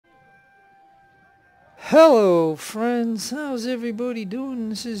Hello friends, how's everybody doing?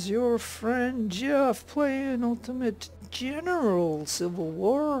 This is your friend Jeff playing Ultimate General Civil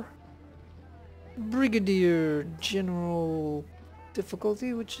War. Brigadier General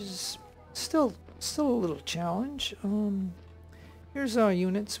difficulty, which is still a little challenge. Here's our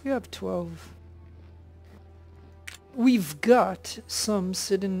units. We have 12. We've got some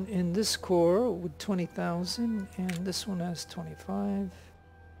sitting in this corps with 20,000 and this one has 25.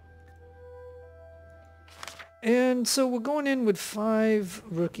 And so we're going in with 5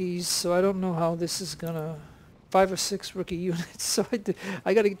 rookies, so I don't know how this is gonna... 5 or 6 rookie units, so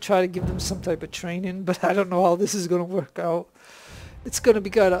I gotta try to give them some type of training, but I don't know how this is gonna work out. It's gonna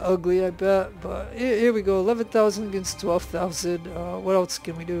be kinda ugly, I bet, but here we go, 11,000 against 12,000. What else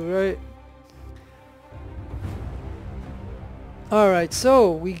can we do, right? Alright,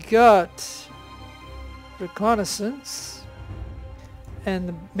 so we got reconnaissance and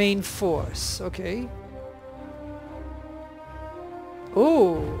the main force, okay.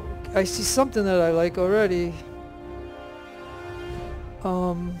 Oh, I see something that I like already.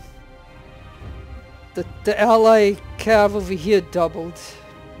 The ally cav over here doubled,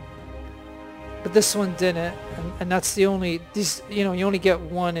 but this one didn't, and that's the only, these, you know, you only get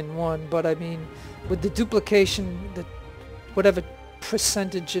 1 and 1, but I mean, with the duplication, the whatever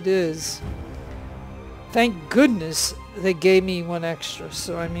percentage it is, thank goodness they gave me 1 extra,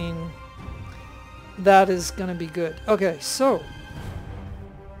 so I mean, that is gonna be good. Okay, so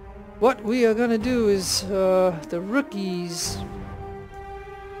what we are gonna do is the rookies,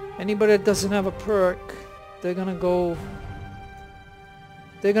 anybody that doesn't have a perk, they're gonna go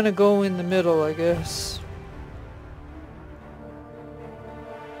in the middle, I guess.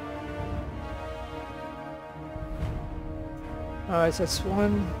 Alright, so that's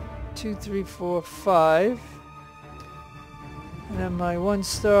 1, 2, 3, 4, 5. And then my 1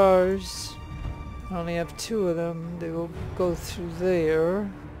 stars, I only have 2 of them. They will go through there.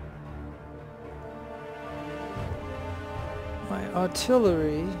 My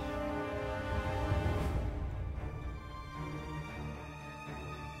artillery,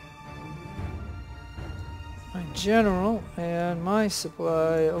 my general, and my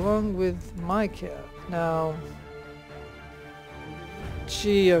supply, along with my cap. Now,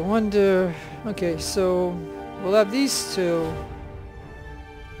 gee, I wonder... Okay, so we'll have these 2.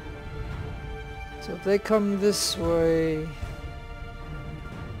 So if they come this way,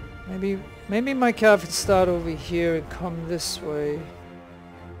 maybe my cav can start over here and come this way.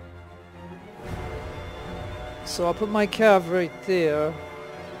 So I'll put my cav right there.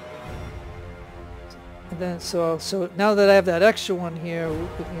 And then so now that I have that extra one here,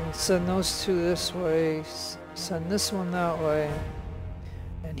 we can send those 2 this way, send this one that way.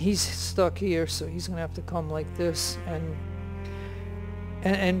 And he's stuck here, so he's gonna have to come like this.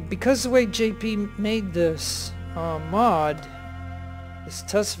 And because the way JP made this mod, this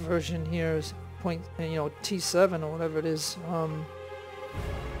test version here is T7 or whatever it is.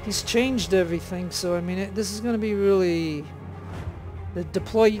 He's changed everything, so I mean this is going to be really, the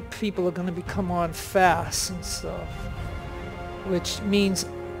deploy people are going to come on fast and stuff, which means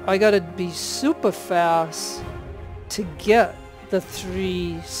I got to be super fast to get the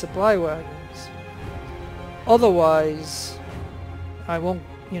 3 supply wagons. Otherwise, I won't.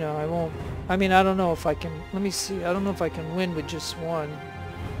 I mean, I don't know if I can, let me see, I don't know if I can win with just 1.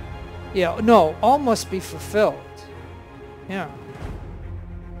 Yeah, no, all must be fulfilled. Yeah.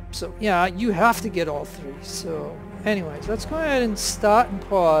 So, yeah, you have to get all 3. So, anyways, let's go ahead and start and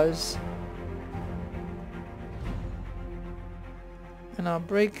pause. And I'll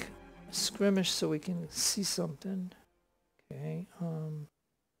break skirmish so we can see something. Okay,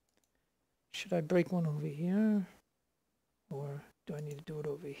 should I break one over here? Or do I need to do it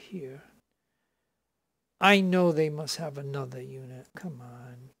over here? I know they must have another unit. Come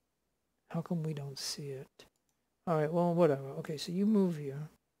on. How come we don't see it? Alright, well, whatever. Okay, so you move here.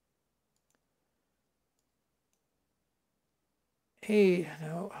 Hey,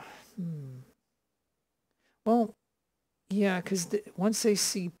 now... Well, yeah, because once they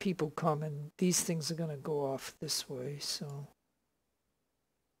see people coming, these things are going to go off this way, so...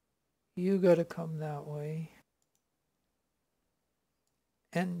 You got to come that way.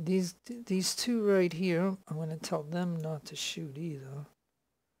 And these 2 right here, I'm going to tell them not to shoot either.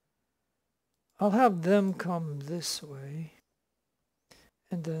 I'll have them come this way.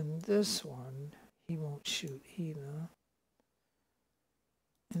 And then this one, he won't shoot either.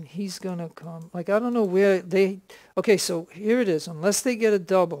 And he's going to come, like, I don't know where they... Okay, so here it is. Unless they get a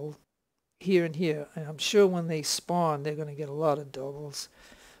double here and here, and I'm sure when they spawn, they're going to get a lot of doubles.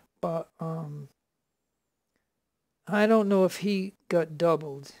 But, I don't know if he got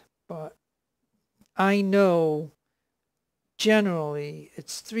doubled, but I know generally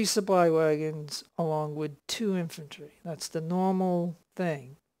it's 3 supply wagons along with 2 infantry. That's the normal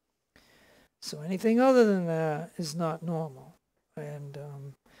thing. So anything other than that is not normal. And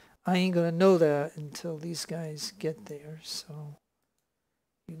I ain't gonna know that until these guys get there. So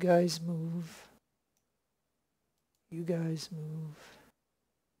you guys move. You guys move.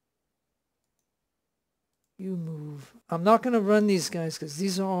 You move. I'm not gonna run these guys because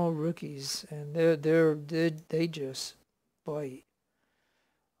these are all rookies and they just bite.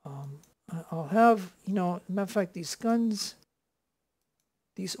 I'll have, you know, matter of fact, these guns,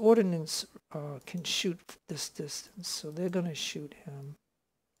 these ordnance can shoot this distance, so they're gonna shoot him.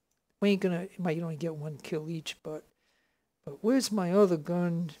 We ain't gonna, might only get 1 kill each, but where's my other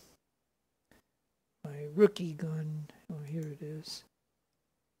gun? My rookie gun. Oh, here it is.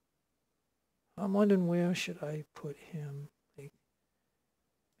 I'm wondering where should I put him. Like,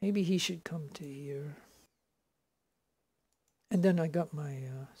 maybe he should come to here. And then I got my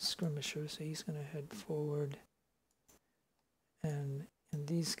skirmisher, so he's gonna head forward. And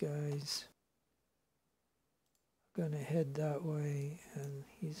these guys are gonna head that way, and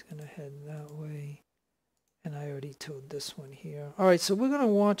he's gonna head that way. And I already told this one here. All right, so we're gonna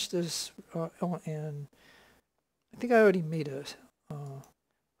watch this, and I think I already made a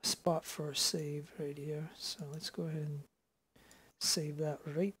spot for a save right here. So let's go ahead and save that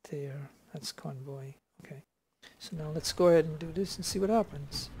right there. That's Convoy. Okay. So now let's go ahead and do this and see what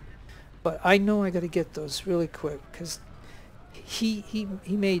happens. But I know I got to get those really quick because he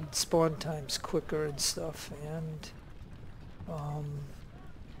made spawn times quicker and stuff, and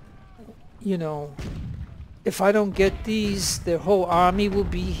you know, if I don't get these, their whole army will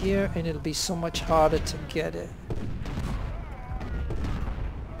be here and it'll be so much harder to get it.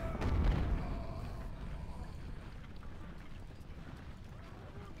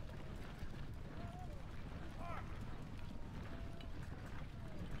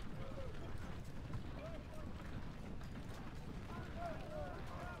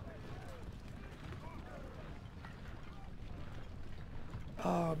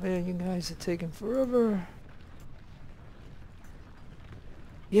 Oh man, you guys are taking forever.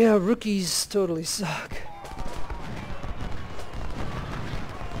 Yeah, rookies totally suck.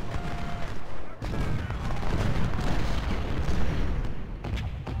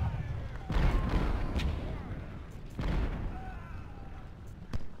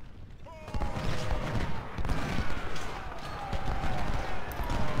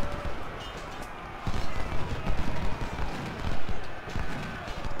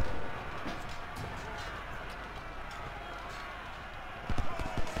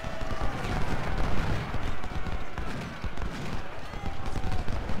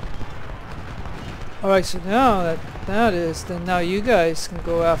 Alright, so now that is, then now you guys can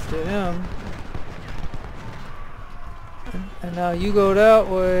go after him. And now you go that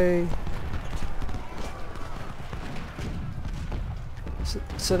way.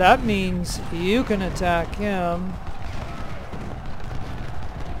 So that means you can attack him.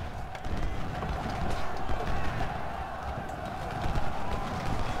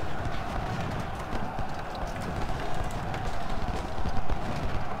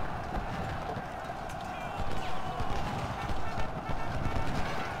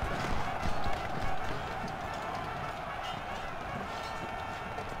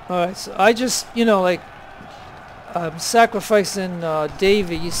 Alright, so I just, you know, like, I'm sacrificing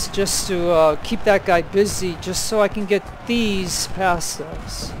Davies just to keep that guy busy, just so I can get these past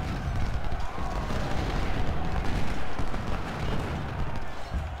us.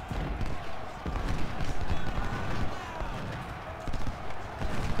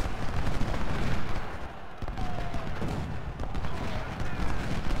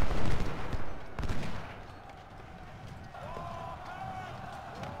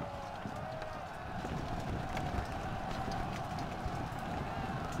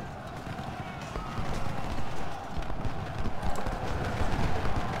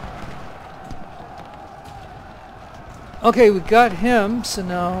 Okay, we got him, so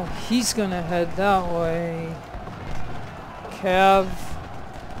now he's gonna head that way. Cav.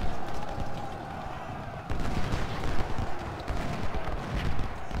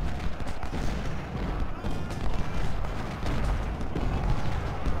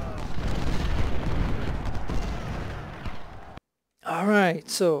 Alright,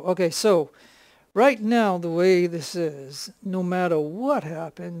 so right now the way this is, no matter what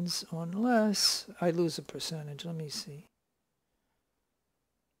happens, unless I lose a percentage, let me see.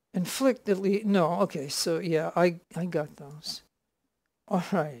 Inflict at least, no, okay, so yeah, I got those.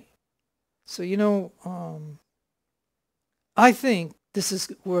 Alright. So, you know, I think this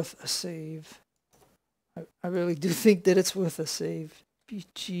is worth a save. I really do think that it's worth a save.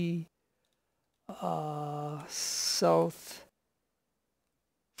 PG South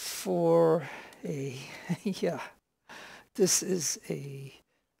 4A. Yeah, this is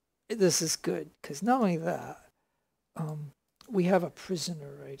good, because not only that, we have a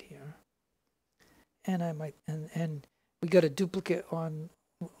prisoner right here, and and we got a duplicate on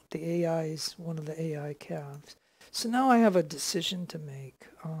the AI's, one of the AI calves. So now I have a decision to make.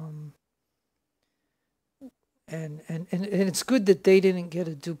 And it's good that they didn't get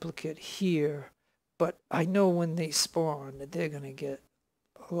a duplicate here, but I know when they spawn that they're gonna get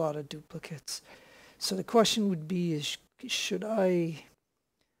a lot of duplicates. So the question would be is, where should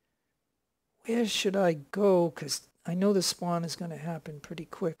I go? Because I know the spawn is gonna happen pretty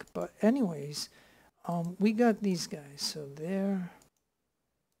quick. But anyways, we got these guys, so they're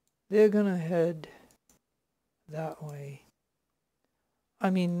gonna head that way. I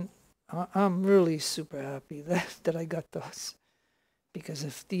mean, I'm really super happy that I got those, because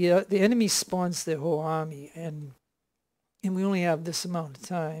if the enemy spawns their whole army and we only have this amount of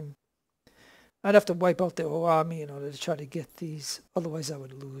time, I'd have to wipe out their whole army in order to try to get these. Otherwise, I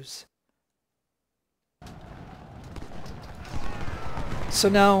would lose. So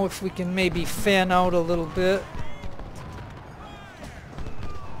now, if we can maybe fan out a little bit.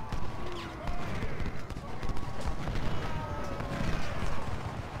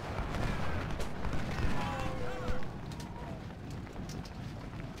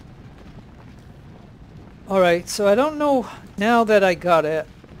 Alright, so I don't know, now that I got it,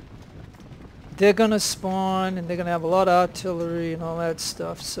 they're gonna spawn and they're gonna have a lot of artillery and all that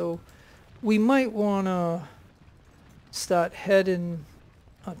stuff, so we might wanna start heading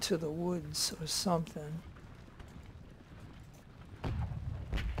to the woods or something.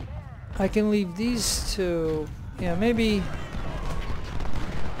 I can leave these two. Yeah, maybe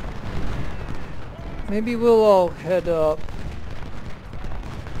we'll all head up.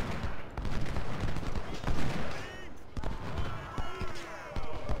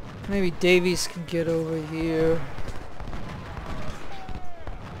 Maybe Davies can get over here.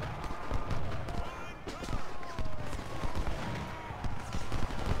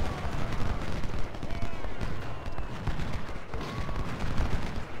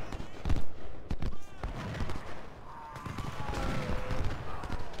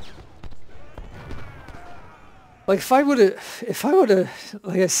 Like if I would've,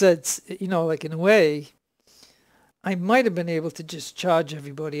 like I said, you know, like in a way, I might have been able to just charge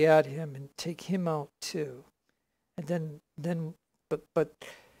everybody at him and take him out too, and then, but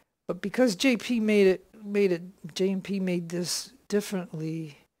because JP made this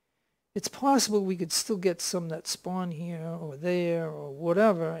differently, it's possible we could still get some that spawn here or there or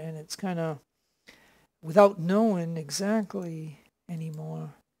whatever, and it's kind of without knowing exactly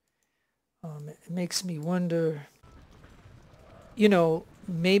anymore. It makes me wonder, you know,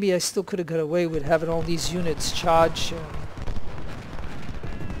 maybe I still could have got away with having all these units charge him.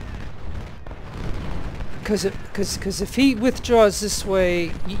 Because if he withdraws this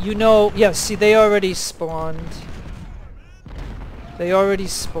way, you know, yeah, see, they already spawned. They already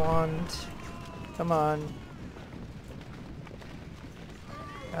spawned. Come on.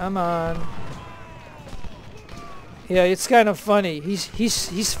 Come on. Yeah, it's kind of funny.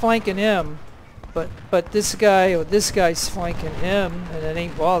 He's flanking him. But this guy's flanking him, and it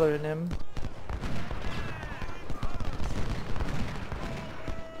ain't bothering him.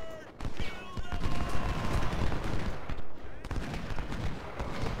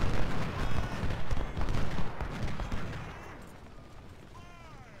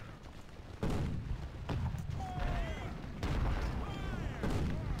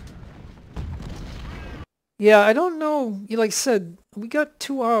 Yeah, I don't know. Like I said, we got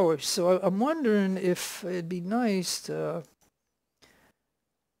 2 hours, so I'm wondering if it'd be nice to...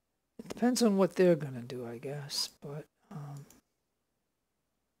 It depends on what they're gonna do, I guess. But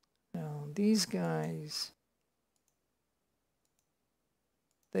now these guys,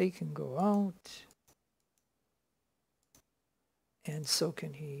 they can go out, and so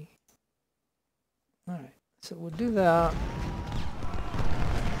can he. All right, so we'll do that.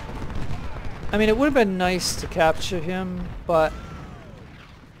 I mean, it would have been nice to capture him, but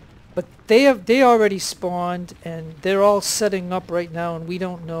they already spawned, and they're all setting up right now, and we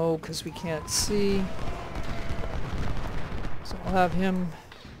don't know because we can't see. So I'll have him.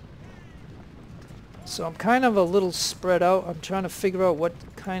 So I'm kind of a little spread out. I'm trying to figure out what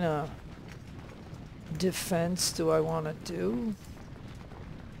kind of defense do I want to do.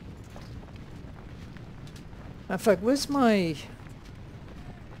 In fact, where's my...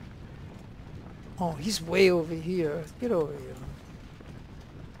 Oh, he's way over here. Get over here.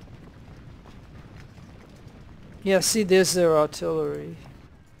 Yeah, see, there's their artillery.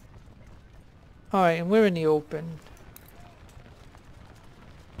 Alright, and we're in the open.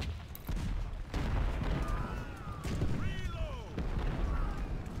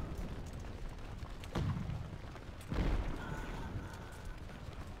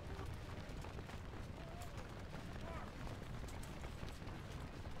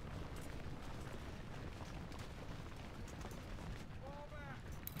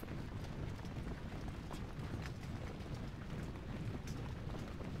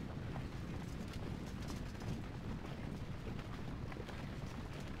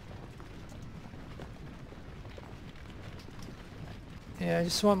 Yeah, I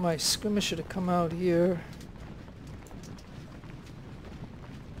just want my skirmisher to come out here.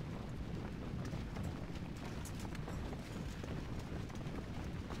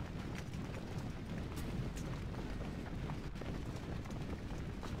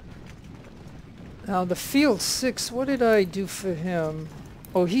 Now the field 6, what did I do for him?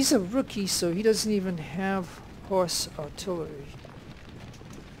 Oh, he's a rookie, so he doesn't even have horse artillery.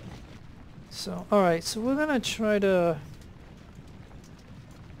 So, alright, so we're gonna try to...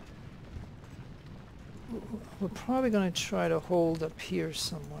 We're probably going to try to hold up here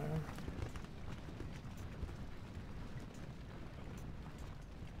somewhere.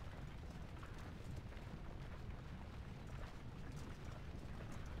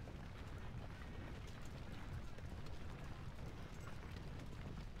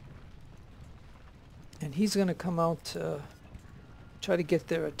 And he's going to come out to try to get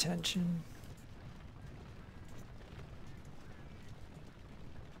their attention.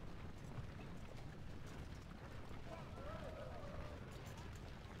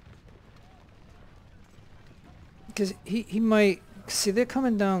 Because he might... See, they're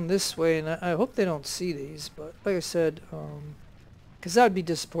coming down this way, and I hope they don't see these, but like I said, because that would be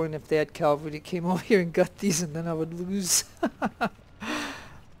disappointing if they had cavalry that came over here and got these, and then I would lose.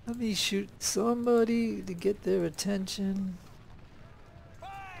 Let me shoot somebody to get their attention.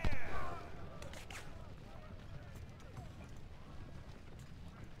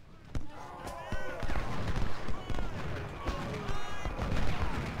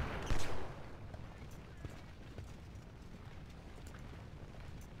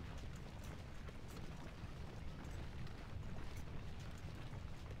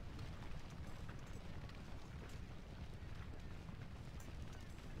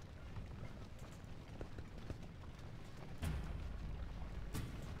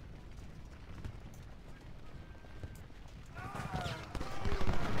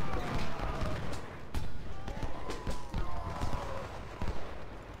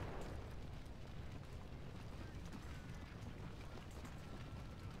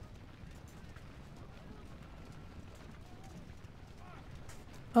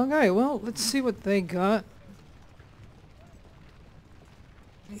 Okay, well, let's see what they got.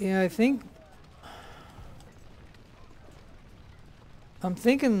 Yeah, I'm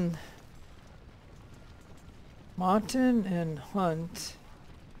thinking Martin and Hunt.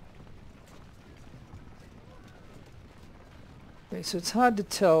 Okay, so it's hard to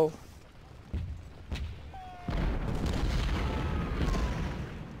tell.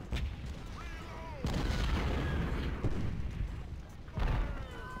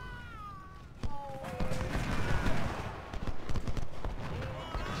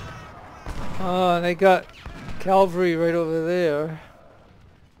 Oh, they got cavalry right over there.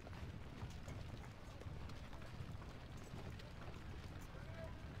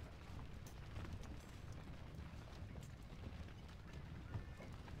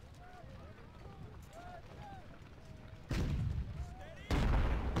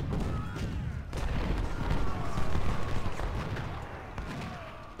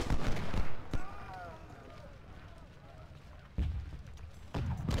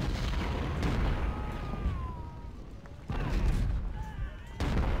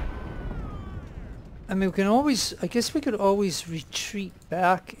 I mean, we can always, I guess we could always retreat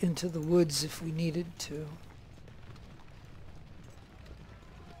back into the woods if we needed to.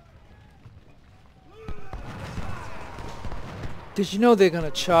 Did you know they're gonna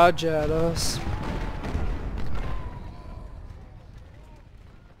charge at us?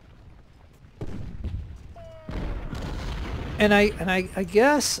 And I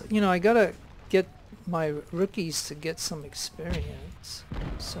guess, you know, I gotta get my rookies to get some experience,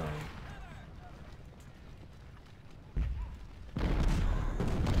 so...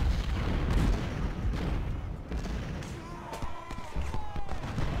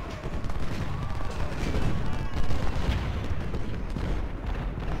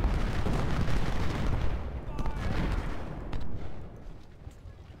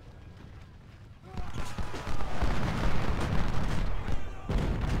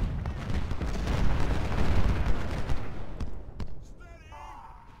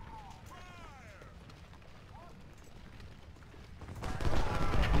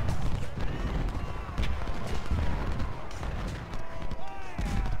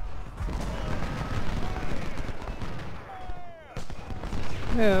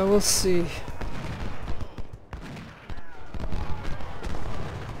 Yeah, we'll see.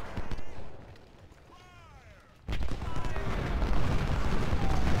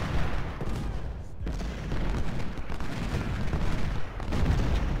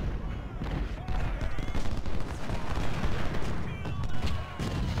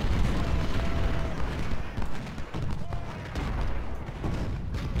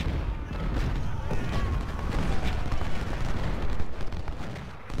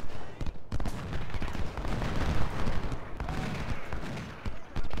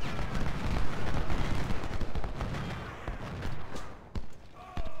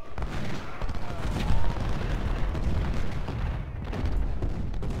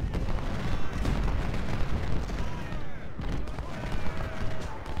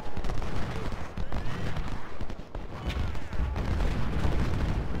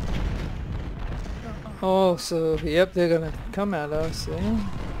 Oh, so, yep, they're gonna come at us, eh?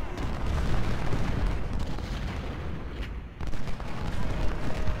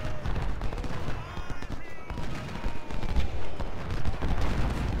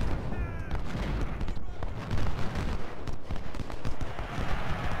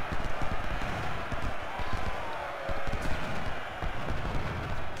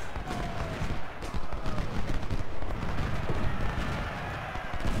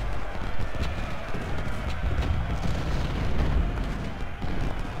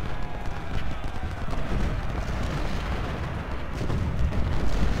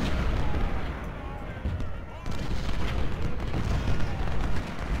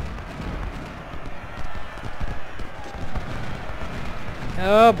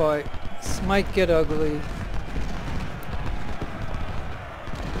 Oh boy, this might get ugly.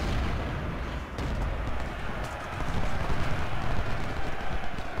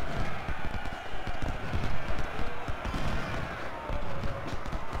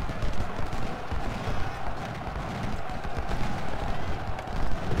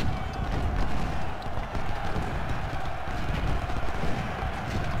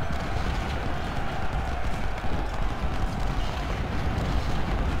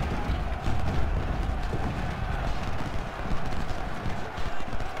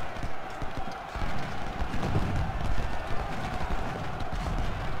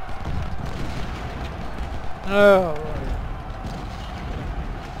 Oh,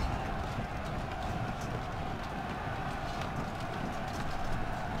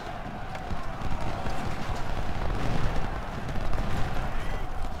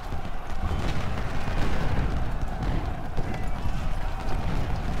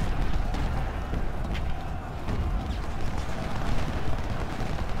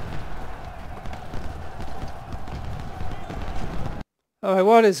 alright,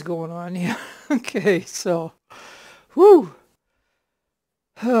 what is going on here? Okay, so, whew.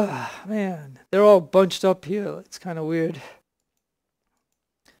 Man, they're all bunched up here. It's kind of weird.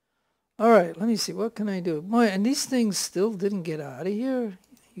 Alright, let me see. What can I do? Boy, and these things still didn't get out of here?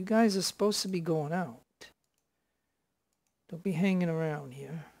 You guys are supposed to be going out. Don't be hanging around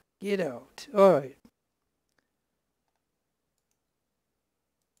here. Get out. Alright.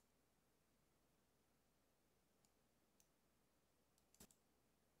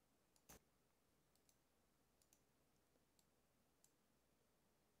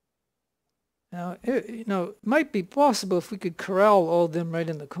 Now, it might be possible if we could corral all of them right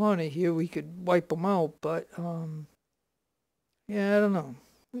in the corner here, we could wipe them out, but, yeah, I don't know.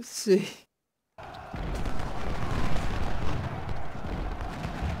 Let's see.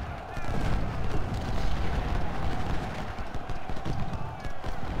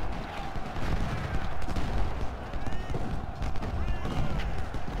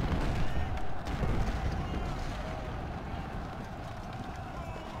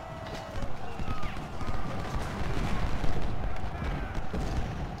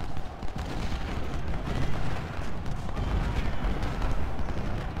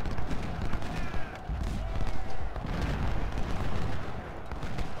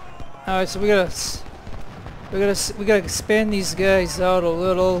 Alright, so we gotta expand these guys out a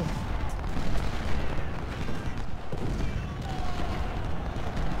little.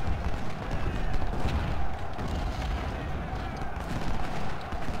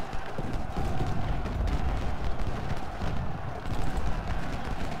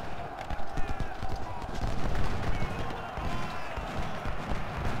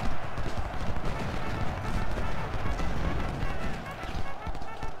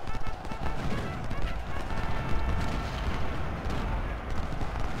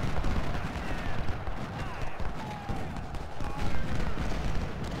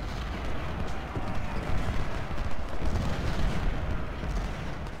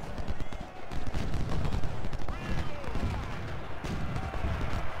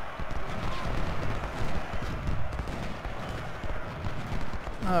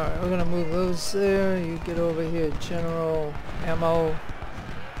 Alright, we're gonna move those there. You get over here, general ammo.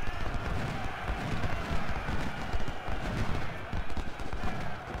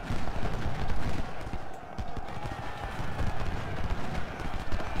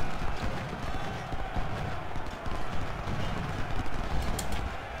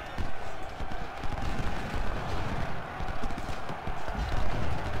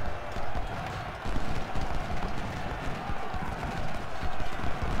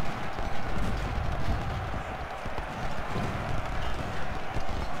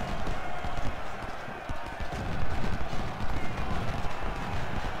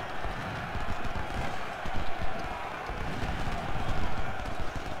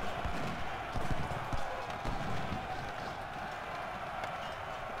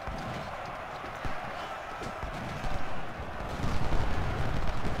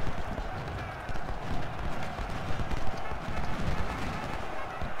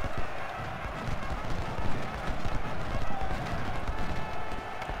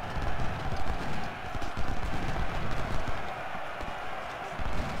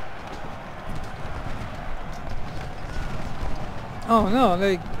 Oh no,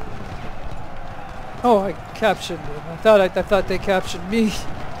 they... Oh, I captured them. I thought they captured me.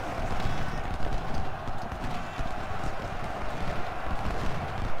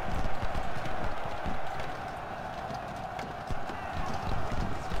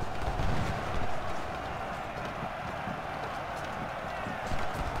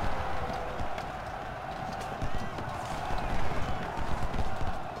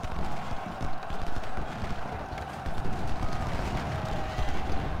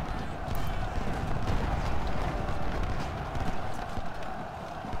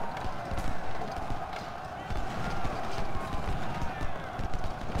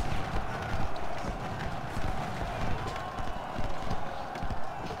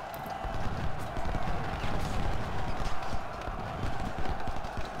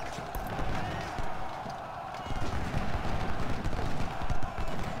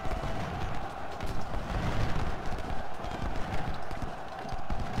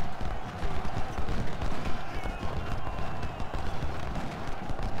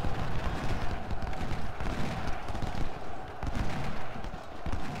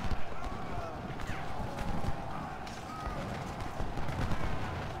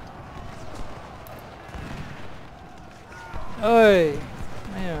 Oi,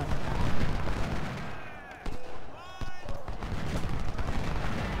 man.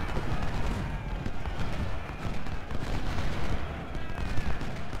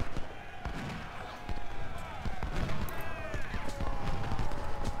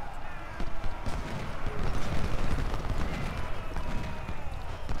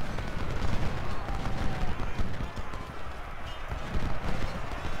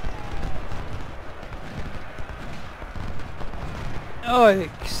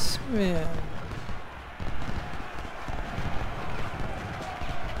 Yikes, man.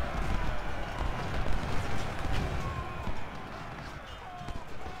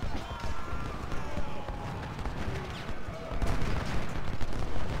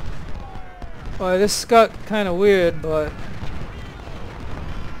 Boy, this got kind of weird, but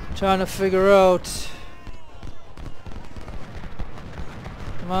trying to figure out.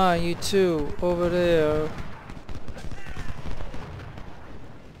 Come on, you two, over there.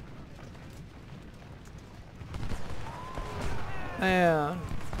 Man,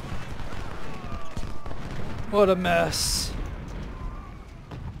 what a mess.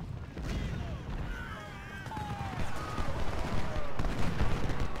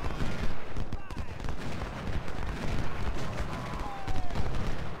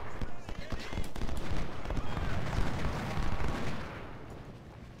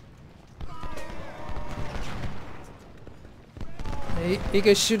 He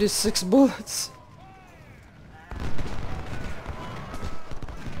can shoot his 6 bullets.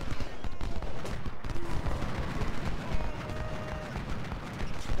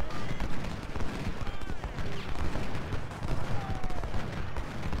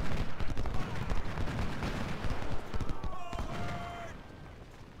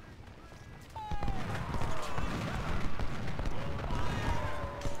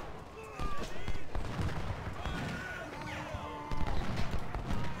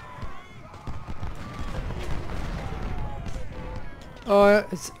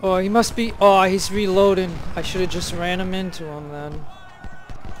 Oh, he must be. Oh, he's reloading. I should have just ran him into him then.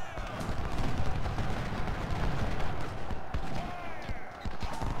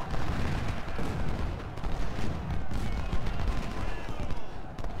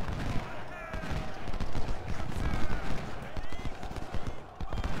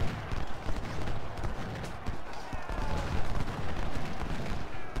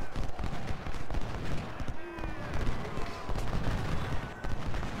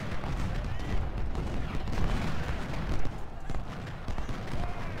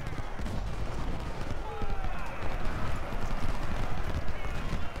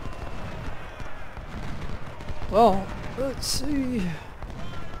 Well, let's see.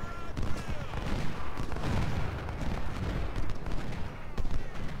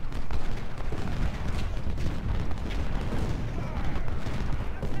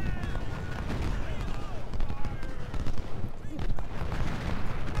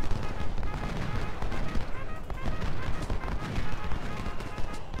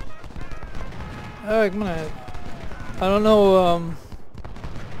 Alright, come on. I don't know,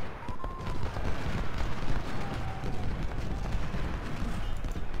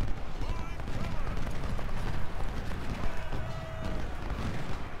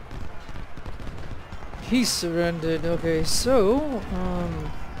 he surrendered. Okay, so,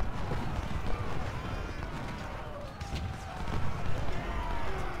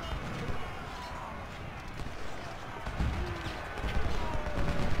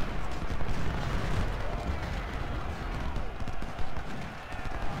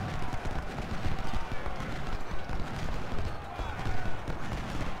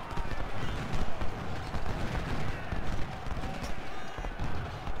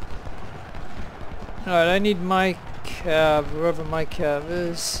 alright, I need my cab, wherever my cab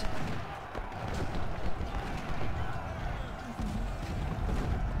is.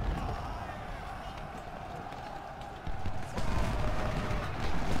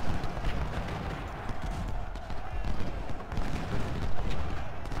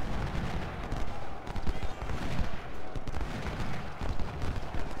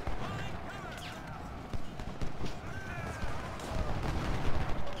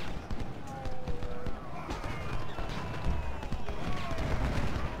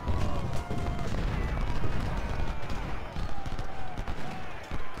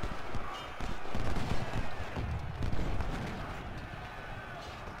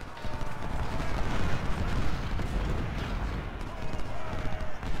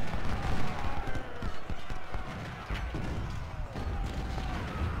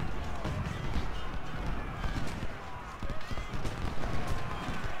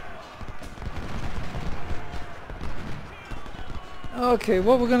 Okay,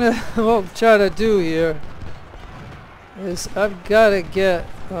 what we're gonna what we'll try to do here is I've got to get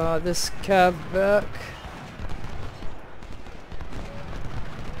this cab back.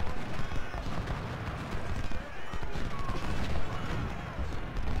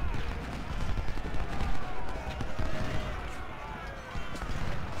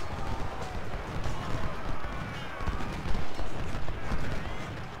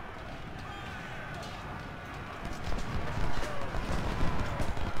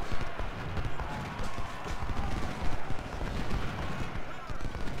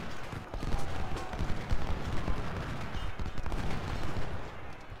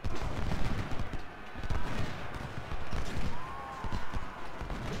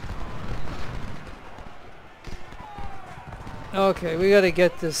 Okay, we gotta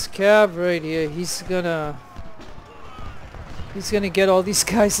get this cab right here. He's gonna get all these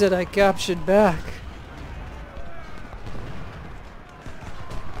guys that I captured back.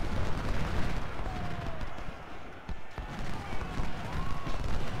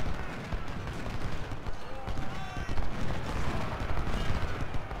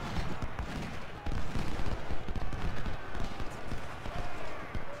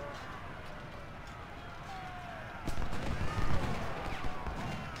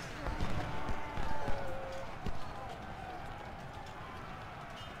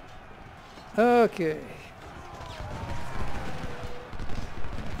 Okay.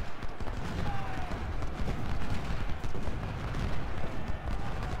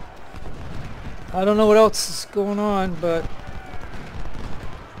 I don't know what else is going on, but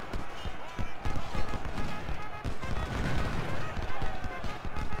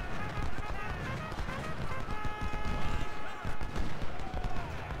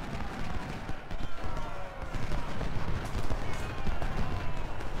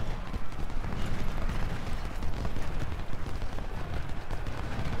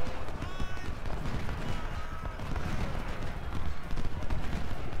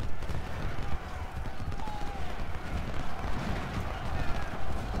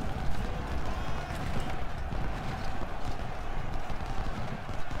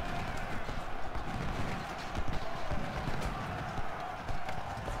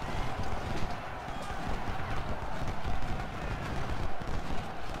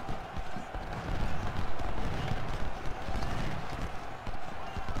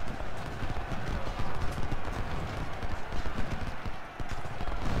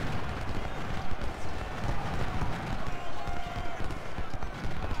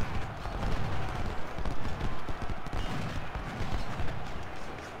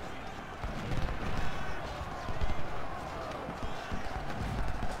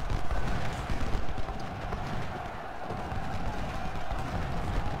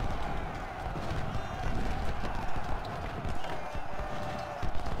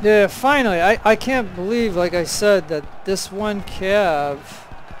Yeah, finally, I can't believe, like I said, that this one Cav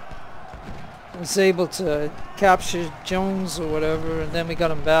was able to capture Jones or whatever, and then we got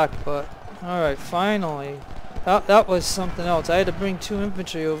him back, but alright, finally. That was something else. I had to bring 2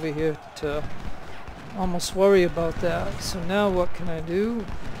 infantry over here to almost worry about that. So now what can I do?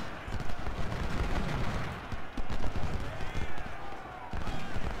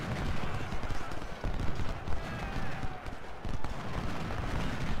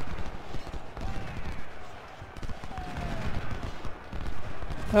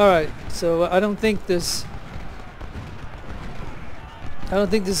 Alright, so I don't think there's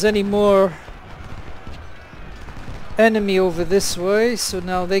any more enemy over this way, so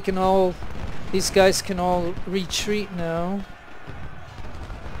now these guys can all retreat now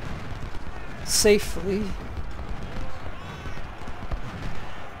safely.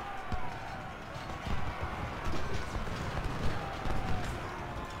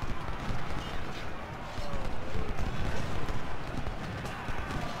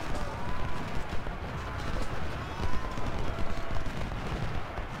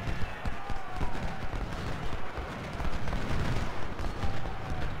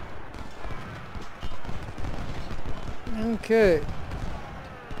 Okay.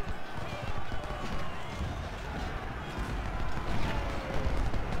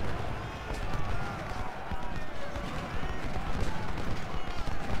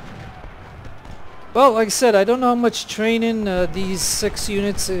 Well, like I said, I don't know how much training these 6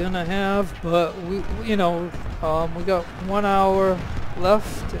 units are gonna have, but we got 1 hour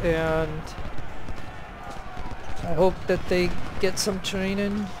left, and I hope that they get some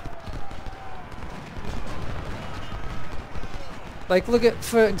training. Like, look at,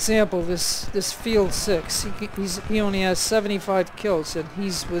 for example, this Field 6. He only has 75 kills, and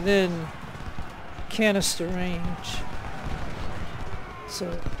he's within canister range.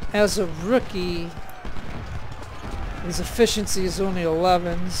 So, as a rookie, his efficiency is only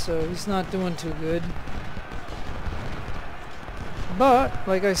 11, so he's not doing too good. But,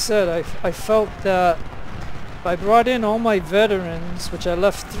 like I said, I felt that if I brought in all my veterans, which I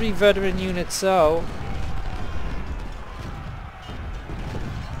left 3 veteran units out,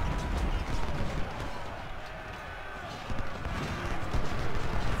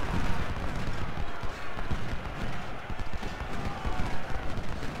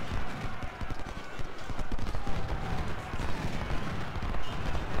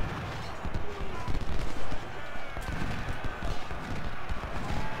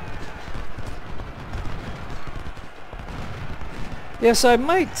 yes, I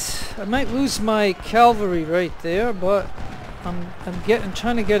might lose my cavalry right there, but I'm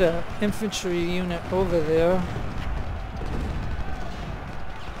trying to get an infantry unit over there.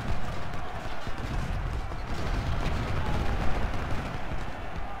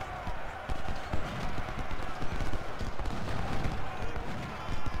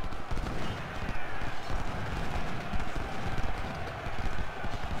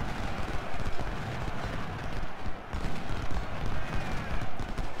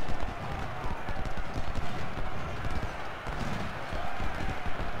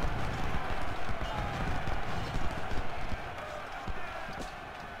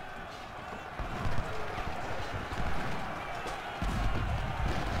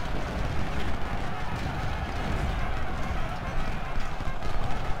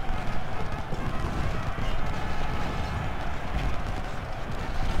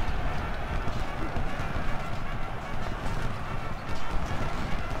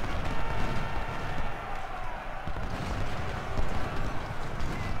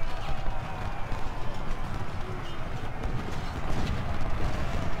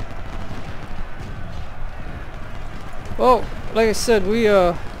 Well, like I said, we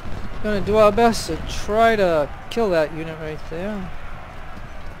are going to do our best to try to kill that unit right there.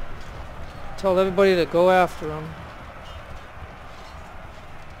 Tell everybody to go after him.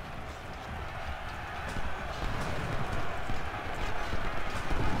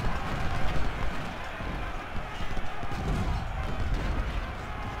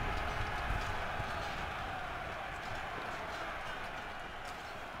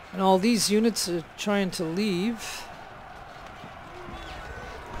 And all these units are trying to leave.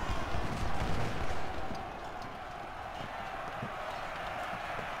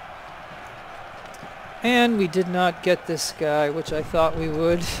 And we did not get this guy, which I thought we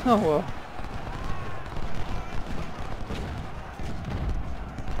would. Oh well.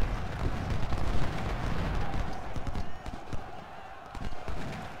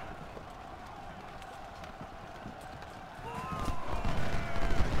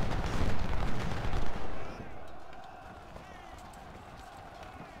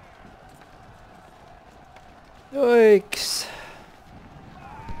 brakes.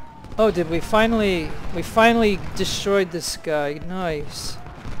 Oh, did we finally destroyed this guy. Nice.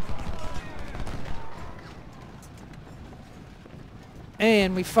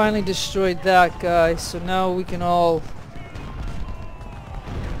 And we finally destroyed that guy, so now we can all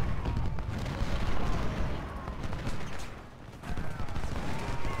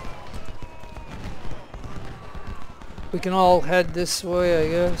head this way, I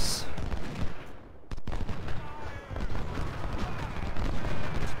guess.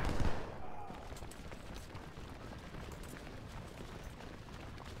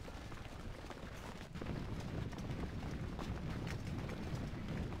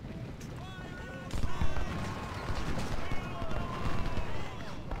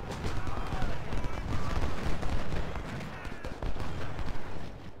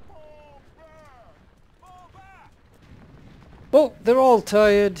 Well, they're all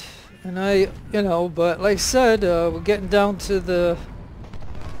tired, and but like I said, we're getting down to the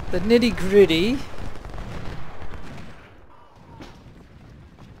nitty-gritty.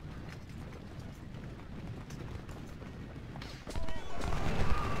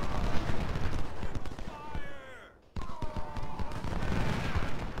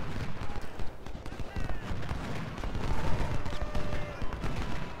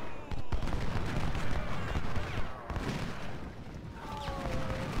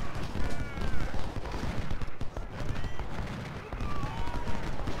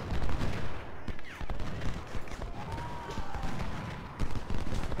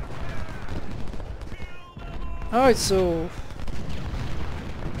 Alright, so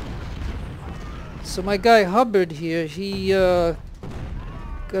my guy Hubbard here, he got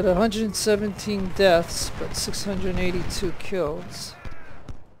 117 deaths, but 682 kills.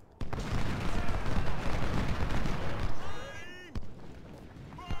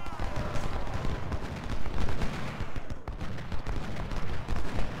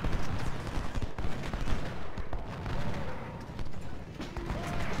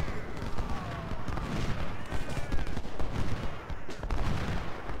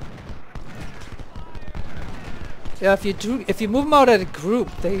 Yeah, if you move them out at a group,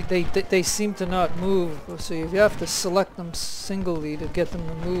 they seem to not move. So you have to select them singly to get them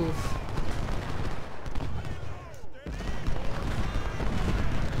to move.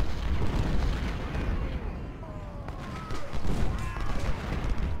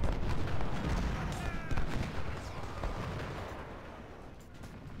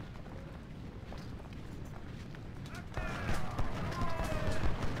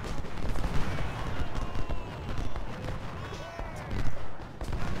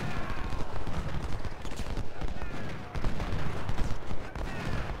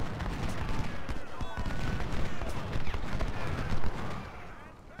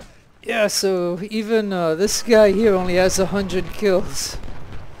 Yeah, so even this guy here only has 100 kills.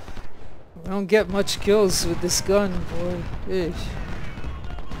 We don't get much kills with this gun, boy. Ish.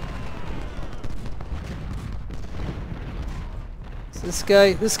 So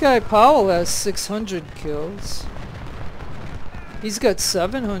this guy Powell has 600 kills. He's got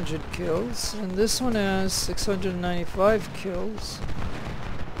 700 kills, and this one has 695 kills.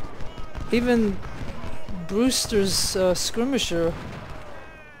 Even Brewster's skirmisher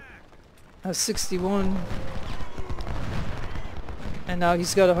has 61, and now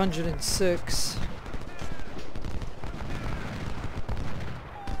he's got 106.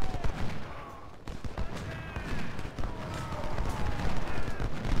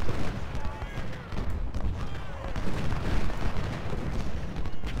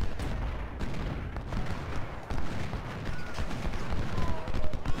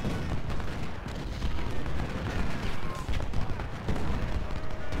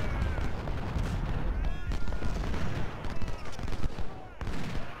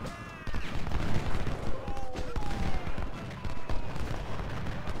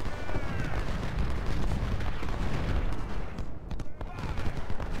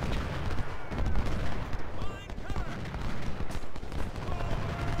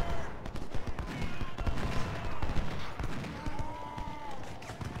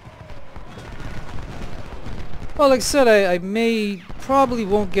 Well, like I said, I probably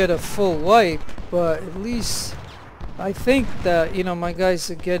won't get a full wipe, but at least I think that, my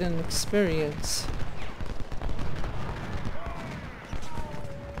guys are getting experience.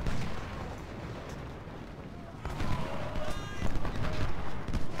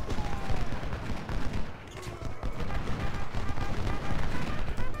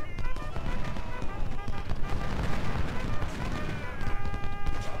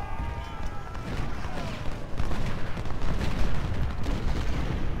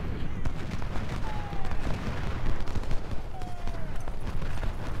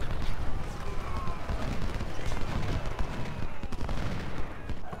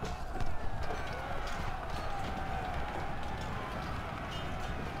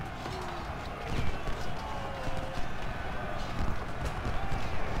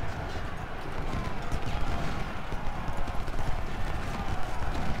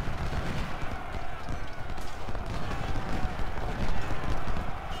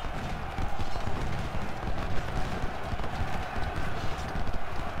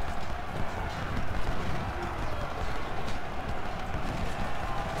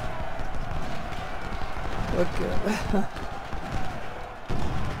 look good.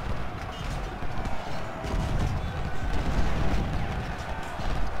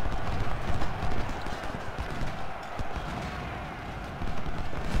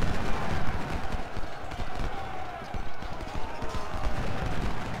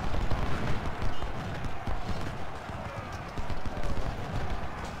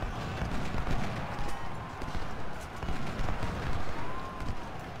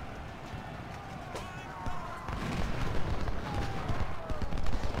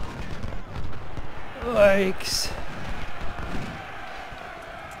 Yikes.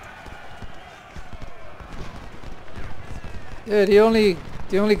 Yeah, the only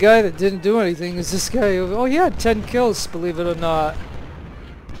guy that didn't do anything is this guy. Oh, he had 10 kills, believe it or not.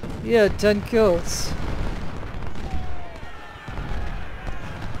 He had 10 kills.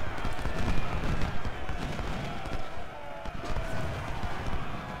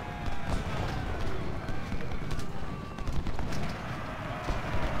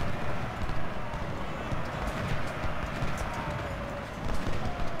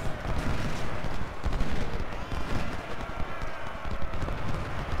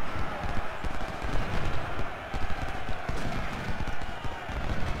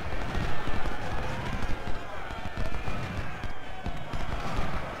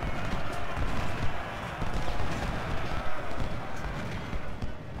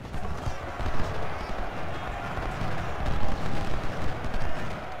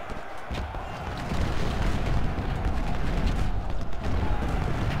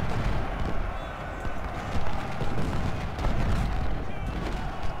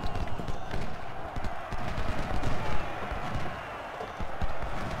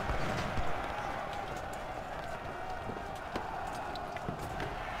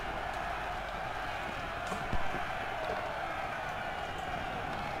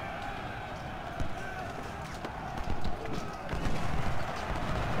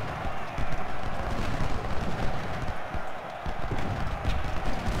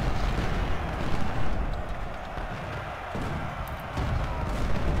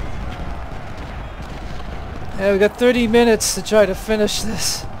 Yeah, we got 30 minutes to try to finish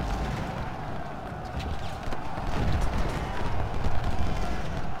this.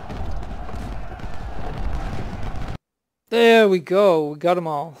 There we go. We got them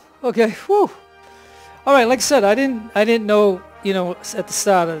all. Okay. Whew. All right. Like I said, I didn't know, you know, at the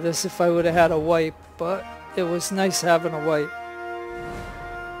start of this if I would have had a wipe, but it was nice having a wipe.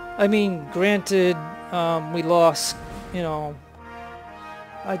 I mean, granted, we lost, you know,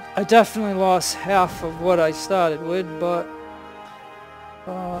 I definitely lost half of what I started with, but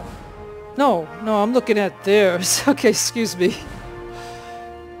no, I'm looking at theirs. Okay, excuse me.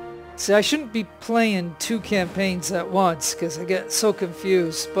 See, I shouldn't be playing two campaigns at once because I get so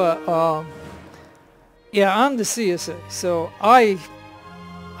confused, but yeah, I'm the CSA, so I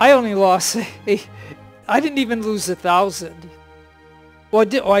only lost I didn't even lose 1,000. Well,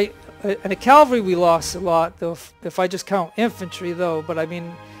 in the cavalry we lost a lot, though, if I just count infantry, though. But I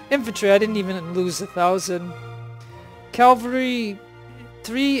mean, infantry, I didn't even lose 1,000. Cavalry,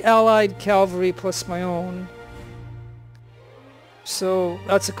 3 allied cavalry plus my own. So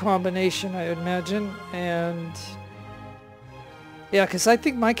that's a combination, I imagine. And yeah, because I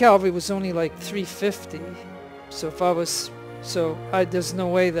think my cavalry was only like 350. So if I was, there's no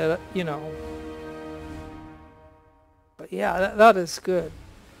way that, you know. But yeah, that is good.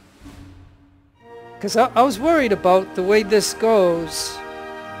 Because I was worried about the way this goes,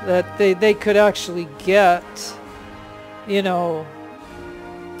 that they could actually get, you know,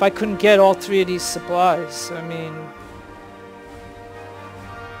 if I couldn't get all 3 of these supplies. I mean,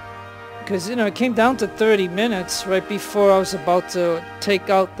 because, you know, it came down to 30 minutes right before I was about to take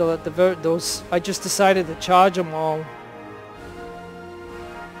out those. I just decided to charge them all.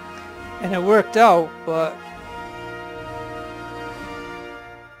 And it worked out, but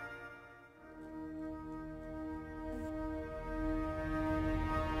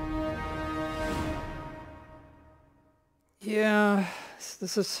yeah,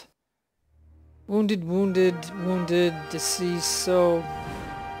 this is wounded, deceased, so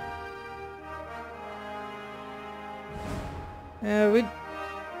yeah,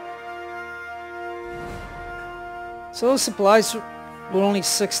 so those supplies were only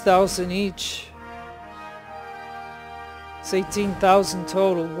 6,000 each. It's 18,000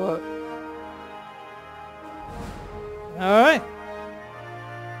 total, but alright.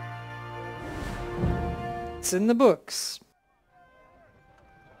 It's in the books.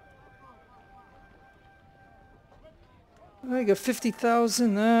 I got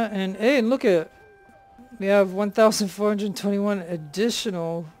 50,000 and hey, look at it. We have 1,421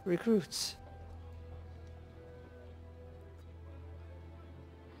 additional recruits.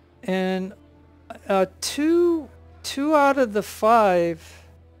 And two out of the 5,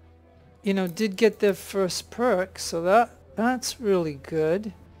 you know, did get their first perk, so that's really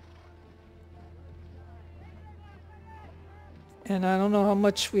good. And I don't know how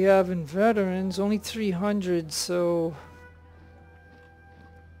much we have in veterans, only 300, so...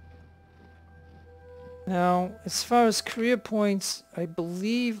 Now, as far as career points, I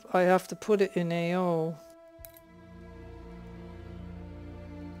believe I have to put it in AO.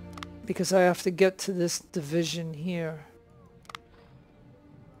 Because I have to get to this division here.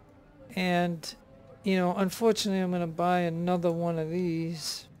 And, you know, unfortunately I'm going to buy another one of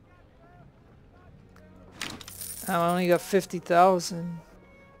these. I only got 50,000.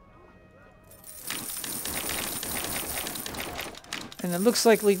 And it looks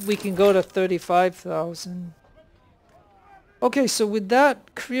like we can go to 35,000. Okay, so with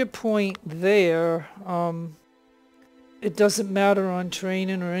that career point there, it doesn't matter on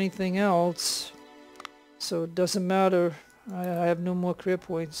training or anything else. So it doesn't matter. I have no more career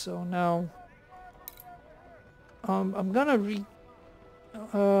points, so now I'm gonna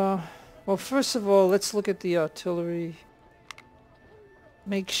well, first of all, let's look at the artillery.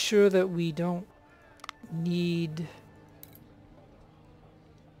 Make sure that we don't need...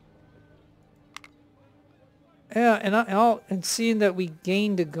 Yeah, and seeing that we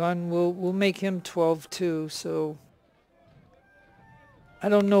gained a gun, we'll make him 12 too, so... I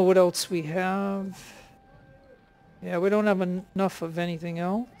don't know what else we have. Yeah, we don't have enough of anything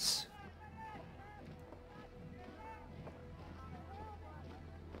else.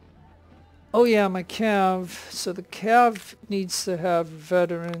 Oh yeah, my cav. So the cav needs to have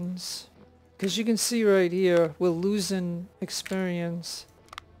veterans. Because you can see right here, we're losing experience.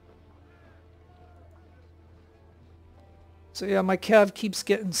 So yeah, my cav keeps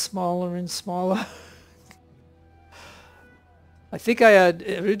getting smaller and smaller. I think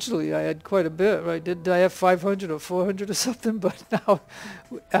originally I had quite a bit, right? Did I have 500 or 400 or something? But now,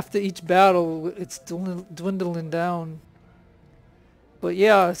 after each battle, it's dwindling down. But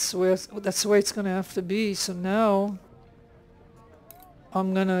yeah, that's the way it's going to have to be. So now,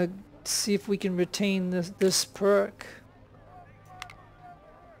 I'm going to see if we can retain this perk.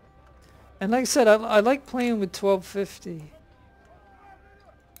 And like I said, I like playing with 1250.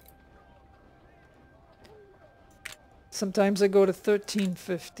 Sometimes I go to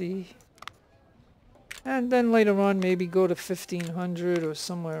 1350. And then later on maybe go to 1500 or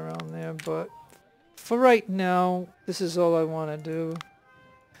somewhere around there. But for right now, this is all I want to do.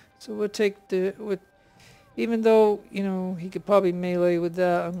 So we'll take even though, you know, he could probably melee with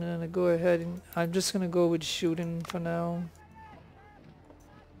that, I'm going to go ahead and I'm just going to go with shooting for now.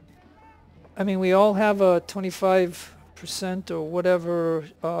 I mean, we all have a 25% or whatever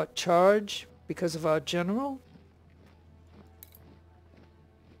charge because of our general.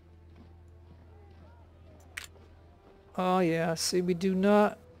 Oh yeah, see, we do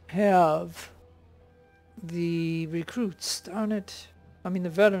not have the recruits, darn it. I mean the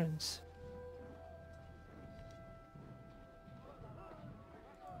veterans.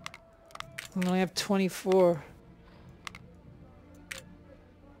 We only have 24.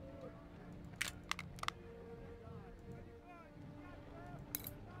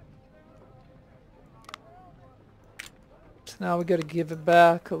 So now we got to give it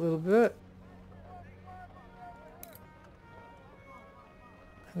back a little bit.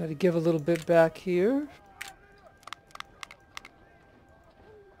 I'm going to give a little bit back here.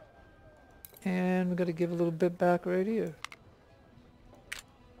 And we're going to give a little bit back right here.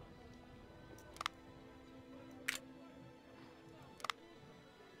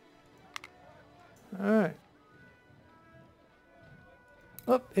 Alright.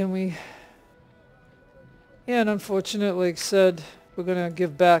 Oh, and we... Yeah, and unfortunately, like I said, we're going to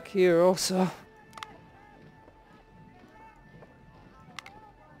give back here also.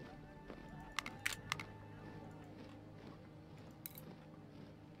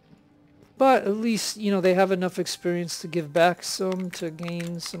 But at least, you know, they have enough experience to give back some to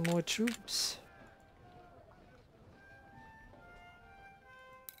gain some more troops.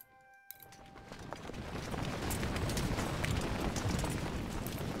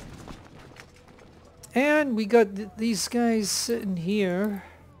 And we got these guys sitting here.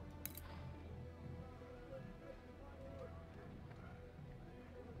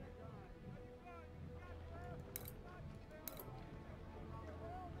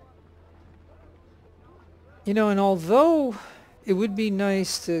 You know, and although it would be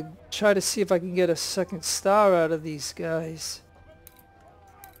nice to try to see if I can get a second star out of these guys,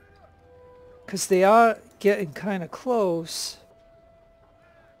 because they are getting kind of close.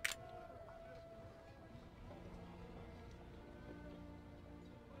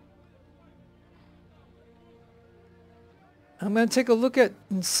 I'm going to take a look at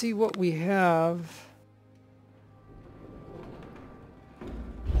and see what we have.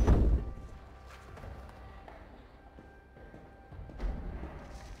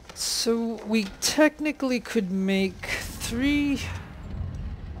 So we technically could make three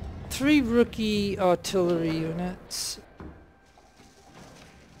rookie artillery units.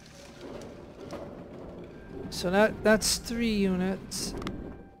 So that's 3 units.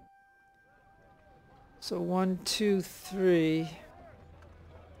 So 1, 2, 3.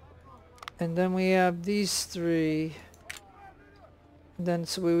 And then we have these 3. And then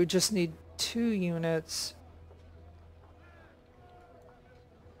so we would just need 2 units.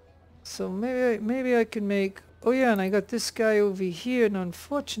 So maybe I can make... Oh yeah, and I got this guy over here, and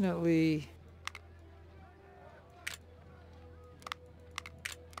unfortunately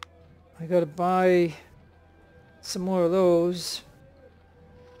I gotta buy some more of those.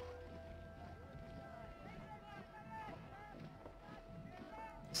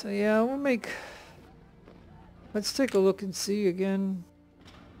 So yeah, we'll make... Let's take a look and see again.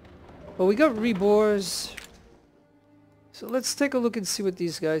 Well, we got rebores. So let's take a look and see what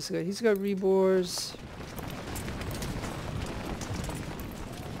these guys got. He's got rebores.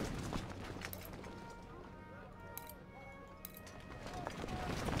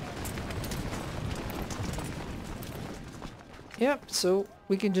 Yep, so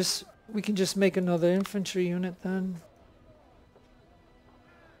we can just make another infantry unit then.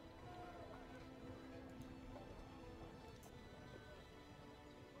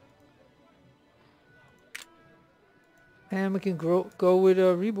 And we can go with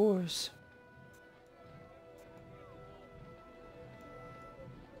rebores.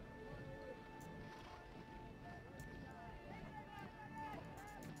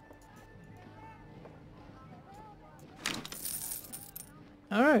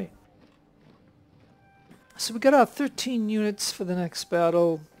 Alright. So we got our 13 units for the next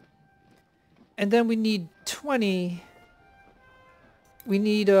battle. And then we need 20. We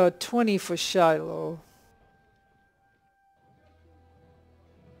need 20 for Shiloh.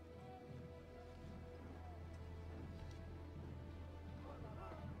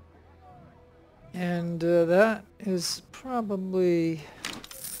 And that is probably...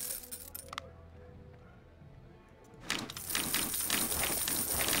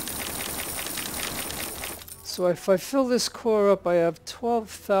 So if I fill this core up, I have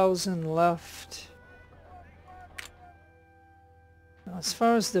 12,000 left. Now, as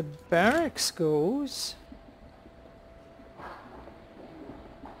far as the barracks goes...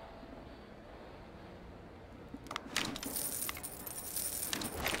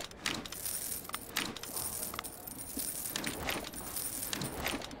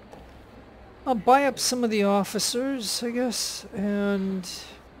 I'll buy up some of the officers, I guess, and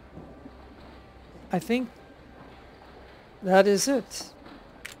I think that is it.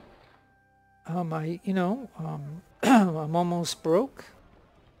 I'm almost broke.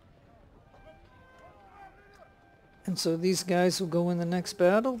 And so these guys will go in the next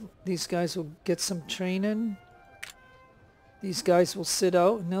battle. These guys will get some training. These guys will sit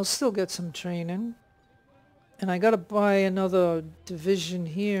out and they'll still get some training. And I gotta buy another division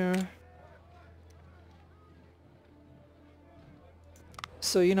here.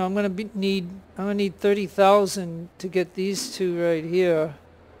 So, you know, I'm gonna need 30,000 to get these two right here.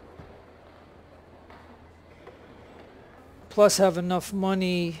 Plus have enough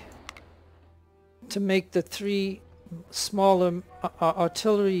money to make the 3 smaller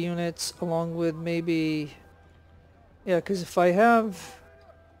artillery units, along with maybe... Yeah, because if I have...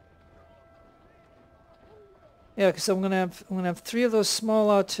 Yeah, because I'm gonna have 3 of those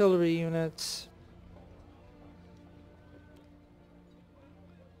small artillery units.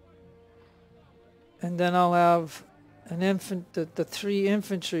 And then I'll have an the 3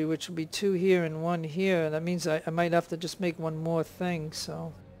 infantry, which will be 2 here and 1 here. That means I might have to just make one more thing.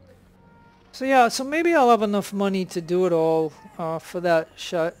 So yeah, so maybe I'll have enough money to do it all for that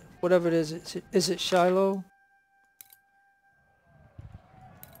whatever it is. Is it Shiloh?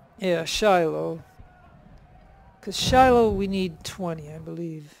 Yeah, Shiloh. Because Shiloh we need 20, I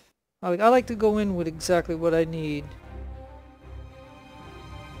believe. I like to go in with exactly what I need.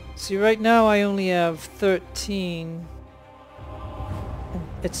 See, right now I only have 13.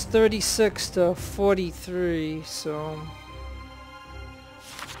 It's 36 to 43, so...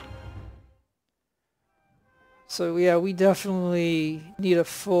 So yeah, we definitely need a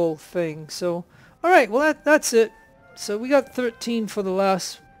full thing. So, alright, well that's it. So we got 13 for the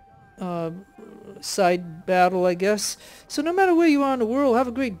last side battle, I guess. So no matter where you are in the world, have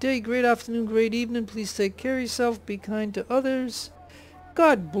a great day, great afternoon, great evening. Please take care of yourself, be kind to others.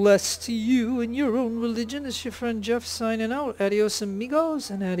 God bless to you and your own religion. This is your friend Jeff signing out. Adios amigos,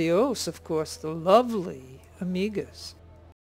 and adios, of course, the lovely amigas.